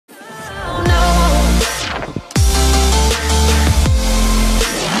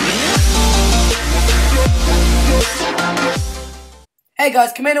Hey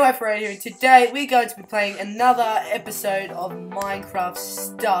guys, Commando F here, and today we're going to be playing another episode of Minecraft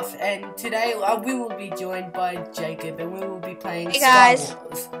stuff. And today we will be joined by Jacob, and we will be playing Star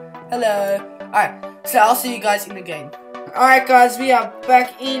Wars. Hello. Alright, so I'll see you guys in the game. Alright guys, we are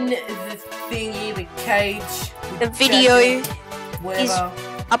back in the thingy, the cage. The video is whatever.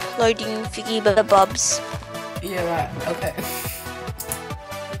 uploading thingy bobs. Yeah, right, okay.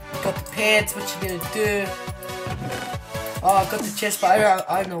 Got the pants, what you gonna do? Oh, I got the chest, but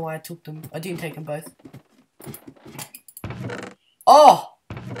I don't know why I took them. I didn't take them both. Oh!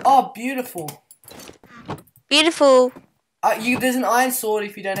 Oh, beautiful. Beautiful. There's an iron sword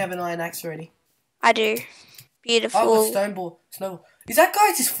if you don't have an iron axe already. I do. Beautiful. Oh, snowball. Is that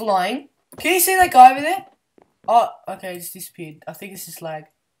guy just flying? Can you see that guy over there? Oh, okay, it's disappeared. I think it's just lag.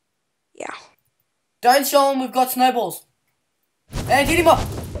 Yeah. Don't show him we've got snowballs. And hit him up.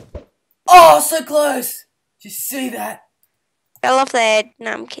 Oh, so close. Did you see that? Fell off there.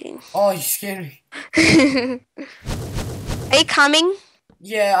 No, I'm kidding. Oh, you scared me. Are you coming?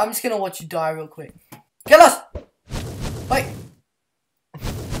 Yeah, I'm just gonna watch you die real quick. Kill us! Wait. I'm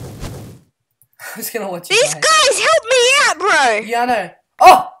just gonna watch you These die. guys help me out, bro! Yeah, I know.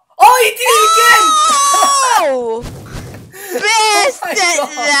 Oh! Oh, you did it again! Oh! Best at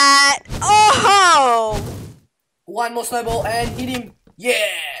that! Oh! One more snowball and hit him. Yeah!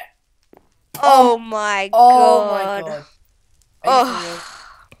 Oh my god. Oh my god. Oh,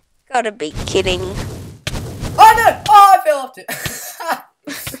 gotta be kidding. Oh no! Oh, I fell off it.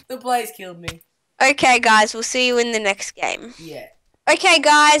 The blaze killed me. Okay, guys, we'll see you in the next game. Yeah. Okay,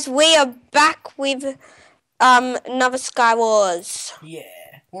 guys, we are back with another Sky Wars. Yeah.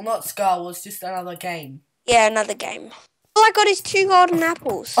 Well, not Star Wars, just another game. Yeah, another game. All I got is 2 golden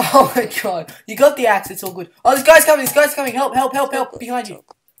apples. Oh my god. You got the axe, it's all good. Oh, this guy's coming, Help, help, help, help. Behind you.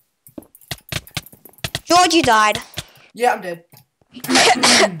 George, you died. Yeah, I'm dead.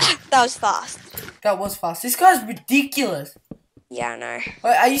 That was fast. That was fast. This guy's ridiculous. Yeah, I know.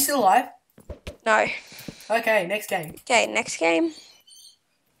 Wait, are you still alive? No. Okay, next game. Okay, next game.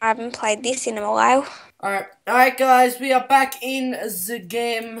 I haven't played this in a while. Alright guys, we are back in the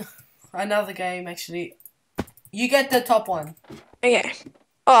game. Another game, actually. You get the top one. Okay.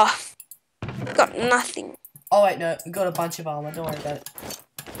 Oh, got nothing. Oh wait, no, we got a bunch of armor, don't worry about it.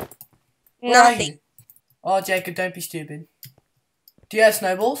 Where are Nothing. you? Oh, Jacob, don't be stupid. Do you have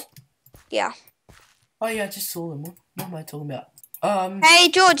snowballs? Yeah. Oh yeah, I just saw them. What am I talking about? Hey,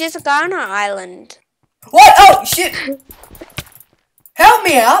 George, there's a guy on our island. What? Oh, shit! Help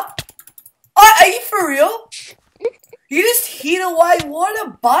me out! Oh, are you for real? You just hid away. What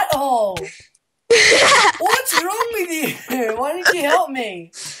a butthole! What's wrong with you? Why didn't you help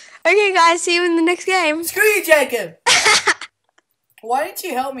me? Okay, guys, see you in the next game. Screw you, Jacob! Why didn't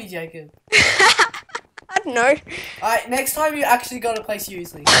you help me, Jacob? I don't know. Alright, next time you actually gotta play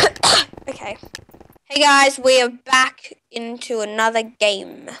seriously. Okay. Hey guys, we are back into another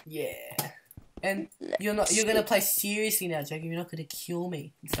game. Yeah. And you're gonna play seriously now, Jacob. You're not gonna kill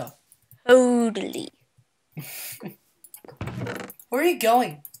me and stuff. Totally. Where are you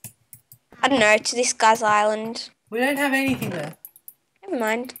going? I don't know, to this guy's island. We don't have anything there. Never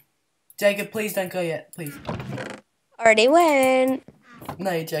mind. Jacob, please don't go yet, please. Already went.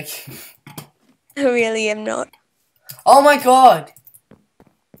 No, you're joking. I really am not. Oh my god!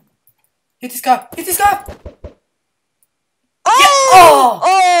 Hit this guy! Hit this guy! Oh! Yeah. Oh!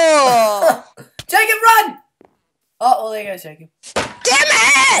 Oh! Jacob, run! Oh, well, there you go, Jacob. Damn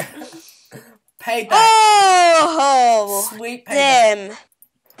it! Payback. Oh! Sweet payback. Damn.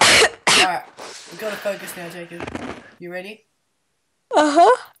 Alright, we gotta focus now, Jacob. You ready?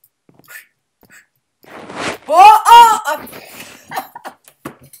 Uh-huh. Oh! Oh!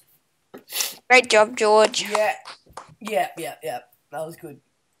 Great job, George. Yeah. That was good.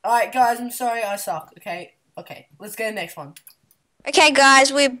 Alright, guys, I'm sorry I suck. Okay, let's go to the next one. Okay,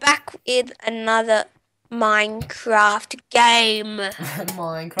 guys, we're back with another Minecraft game.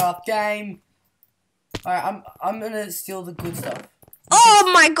 Minecraft game. Alright, I'm gonna steal the good stuff. Oh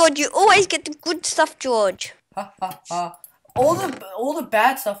my god, you always get the good stuff, George. Ha ha ha. All the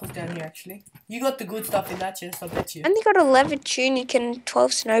bad stuff was down here, actually. You got the good stuff in that chest, I bet you. I only got a leather tunic and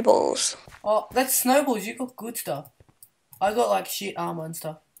 12 snowballs. Oh, that's snowballs. You got good stuff. I got like shit armor and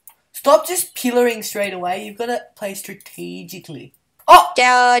stuff. Stop just pillaring straight away. You've got to play strategically. Oh!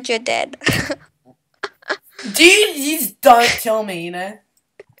 George, you're dead. Dude, you just don't tell me, you know?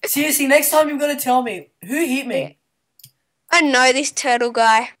 Seriously, next time you've got to tell me. Who hit me? I know this turtle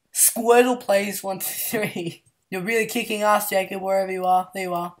guy. Squirtle plays 1, 2, 3. You're really kicking ass, Jacob, wherever you are. There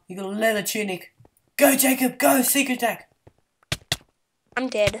you are. You got a leather tunic. Go, Jacob, go! Secret attack. I'm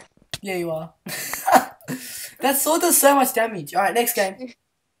dead. Yeah, you are. That sword does so much damage. Alright, next game.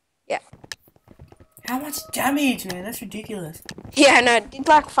 Yeah. How much damage, man? That's ridiculous. Yeah, no, it did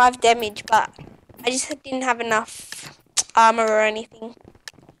like 5 damage, but I just didn't have enough armor or anything.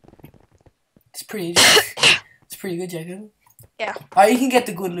 It's pretty it's pretty good, Jacob. Yeah. Alright, you can get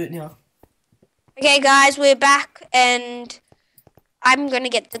the good loot now. Okay, guys, we're back, and I'm gonna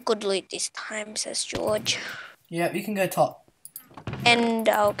get the good loot this time, says George. Yeah, you can go top. And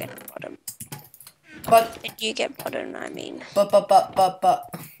I'll get bottom. But And you get bottom, I mean. But.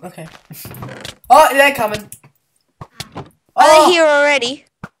 Okay. Oh, they're coming. Are they here already?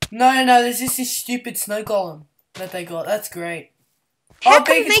 No, there's just this stupid snow golem that they got. That's great. How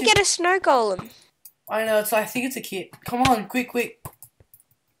can they get a snow golem? I know, I think it's a kit. Come on, quick.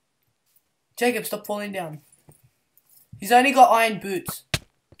 Jacob, stop falling down. He's only got iron boots.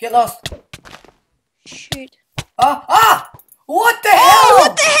 Get lost. Shoot. Ah! What the hell? Oh,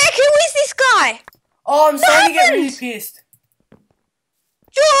 what the heck? Who is this guy? Oh, I'm starting to get really pissed.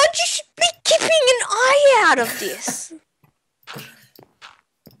 George, you should be keeping an eye out of this.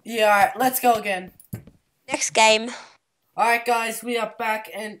 Yeah, alright, let's go again. Next game. Alright, guys, we are back,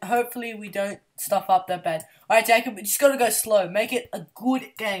 and hopefully we don't stuff up that bad. Alright, Jacob, we just gotta go slow. Make it a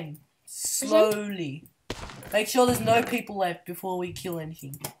good game. Slowly. Make sure there's no people left before we kill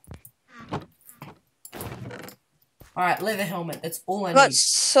anything. Alright, leather helmet. That's all I got need.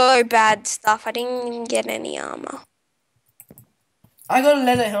 So bad stuff. I didn't even get any armor. I got a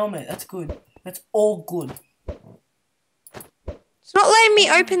leather helmet. That's good. That's all good. It's not letting me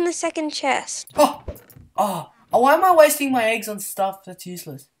open the second chest. Oh, why am I wasting my eggs on stuff that's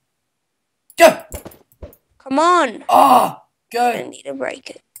useless? Go! Come on. Oh, go. I need to break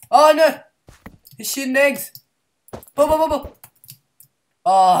it. Oh, no. He's shooting eggs. Boom.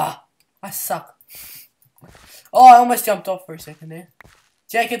 Oh, I suck. Oh, I almost jumped off for a second there.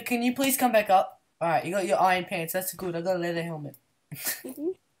 Jacob, can you please come back up? Alright, you got your iron pants. That's good. I got a leather helmet.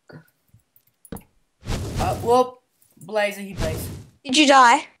 Whoop. Blazer, he blazed. Did you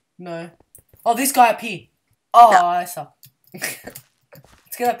die? No. Oh, this guy up here. Oh, No. I suck.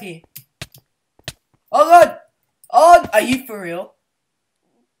 Let's get up here. Oh, God. Oh, are you for real?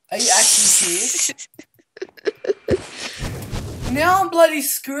 Are you actually serious? Now I'm bloody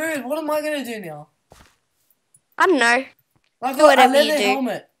screwed. What am I going to do now? I don't know. I Do got a whatever you leather do.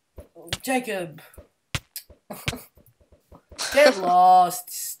 helmet. Jacob. Get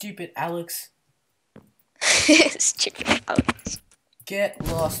lost, stupid Alex. Stupid Alex. Get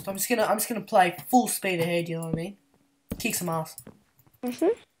lost. I'm just gonna play full speed ahead, you know what I mean? Kick some ass.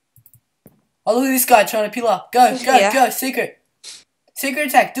 Oh, look at this guy trying to peel up. Go, secret. Secret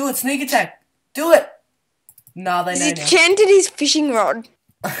attack, do it, sneak attack. Do it. Nah, they know He now. chanted his fishing rod.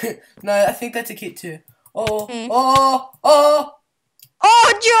 No, I think that's a kit too. Oh.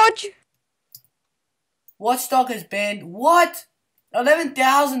 Oh, George! Watchdog has banned what?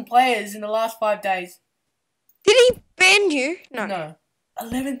 11,000 players in the last 5 days. Did he ban you? No.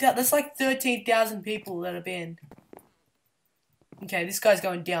 11,000. That's like 13,000 people that are banned. Okay, this guy's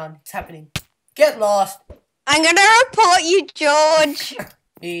going down. It's happening. Get lost. I'm gonna report you, George.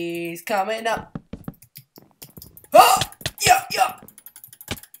 He's coming up. Oh! Yeah.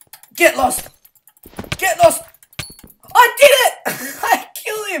 Get lost. I did it! I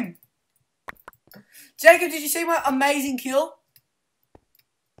killed him. Jacob, did you see my amazing kill?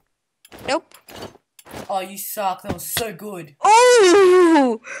 Nope. Oh, you suck. That was so good.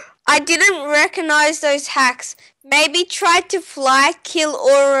 Oh! I didn't recognize those hacks. Maybe try to fly, kill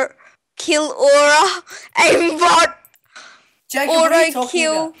aura, aimbot, Jacob, what are you auto talking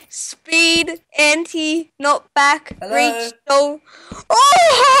kill, about? speed, anti, not back, Hello? reach, no.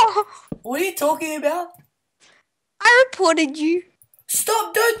 Oh! What are you talking about? I reported you.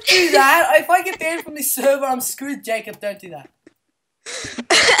 Stop, don't do that. If I get banned from this server, I'm screwed, Jacob. Don't do that.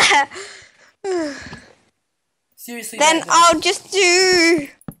 Seriously, Then don't. I'll just do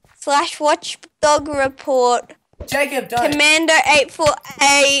 /watchdog report. Jacob, don't. Commander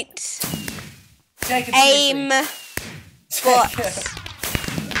 848. Jacob, Aim. Jacob. Bots.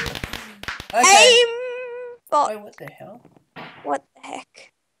 Okay. Aim. Bot. Wait, what the hell? What the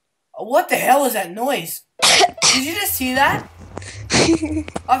heck? What the hell was that noise? Did you just hear that?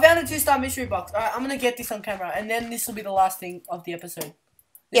 I found a 2-star mystery box. Alright, I'm gonna get this on camera, and then this will be the last thing of the episode.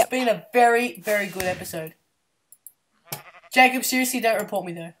 It's been a very, very good episode. Jacob, seriously, don't report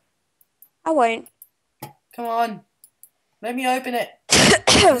me though. I won't. Come on. Let me open it.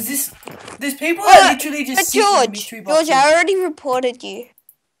 There's people that literally just But sit in the mystery boxes. George, I already reported you.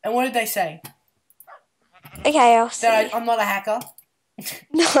 And what did they say? Okay, I'll see. That I'm not a hacker?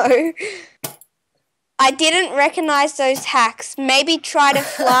 No. I didn't recognize those hacks. Maybe try to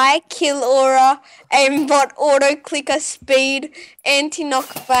fly, kill aura, aimbot, auto clicker, speed, anti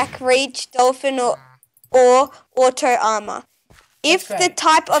knockback, reach, dolphin, or auto armor. If the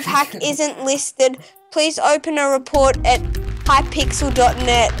type of hack isn't listed, please open a report at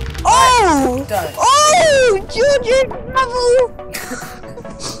hypixel.net. Oh! Children trouble!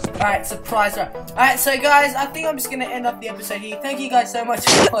 Alright, surprise her. Alright, so guys, I think I'm just gonna end up the episode here. Thank you guys so much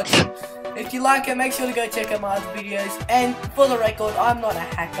for watching. If you like it, make sure to go check out my other videos. And for the record, I'm not a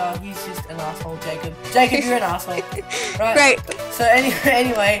hacker. He's just an asshole, Jacob. Jacob, you're an asshole. Right? Great. So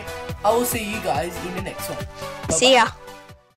anyway, I will see you guys in the next one. Bye-bye. See ya.